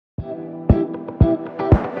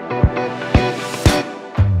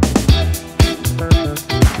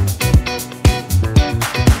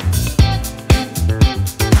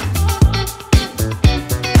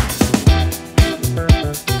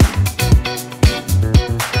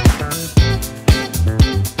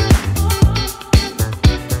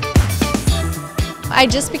I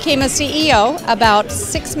just became a CEO about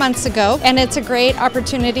 6 months ago, and it's a great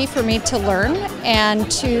opportunity for me to learn and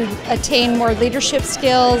to attain more leadership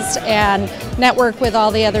skills and network with all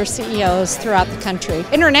the other CEOs throughout the country,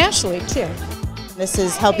 internationally too. This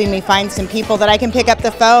is helping me find some people that I can pick up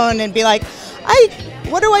the phone and be like,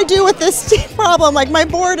 what do I do with this problem? Like, my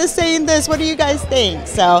board is saying this, what do you guys think?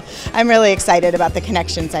 So I'm really excited about the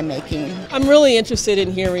connections I'm making. I'm really interested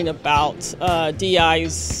in hearing about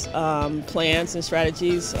DEI's plans and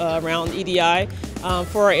strategies around EDI.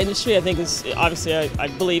 For our industry, I think it's obviously, I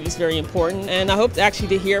believe it's very important, and I hope actually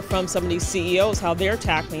to hear from some of these CEOs how they're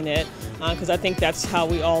tackling it, because I think that's how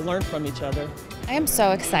we all learn from each other. I am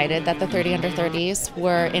so excited that the 30 under 30s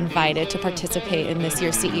were invited to participate in this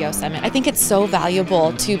year's CEO Summit. I think it's so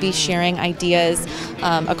valuable to be sharing ideas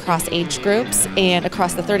across age groups and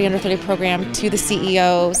across the 30 under 30 program to the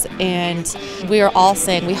CEOs, and we are all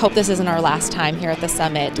saying we hope this isn't our last time here at the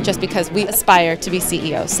summit, just because we aspire to be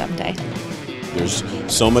CEOs someday. There's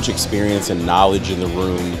so much experience and knowledge in the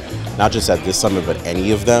room, not just at this summit, but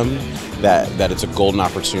any of them, that it's a golden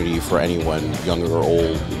opportunity for anyone, young or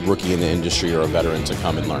old, rookie in the industry or a veteran, to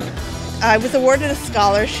come and learn. I was awarded a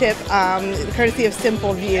scholarship, courtesy of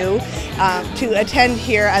Simple View, to attend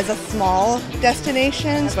here as a small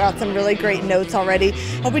destination. I've got some really great notes already,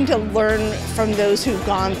 hoping to learn from those who've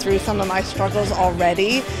gone through some of my struggles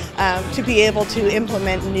already, to be able to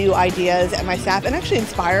implement new ideas at my staff and actually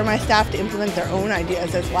inspire my staff to implement their own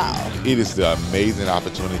ideas as well. It is the amazing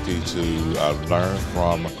opportunity to learn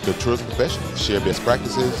from the tourism profession, share best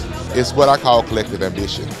practices. It's what I call collective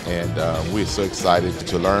ambition, and we're so excited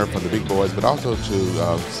to learn from the big boys, but also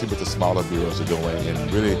to see what the smaller bureaus are doing, and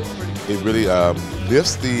it really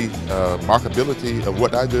lifts the marketability of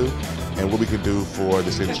what I do and what we can do for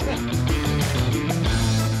this industry.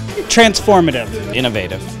 Transformative.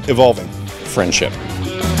 Innovative. Evolving. Friendship.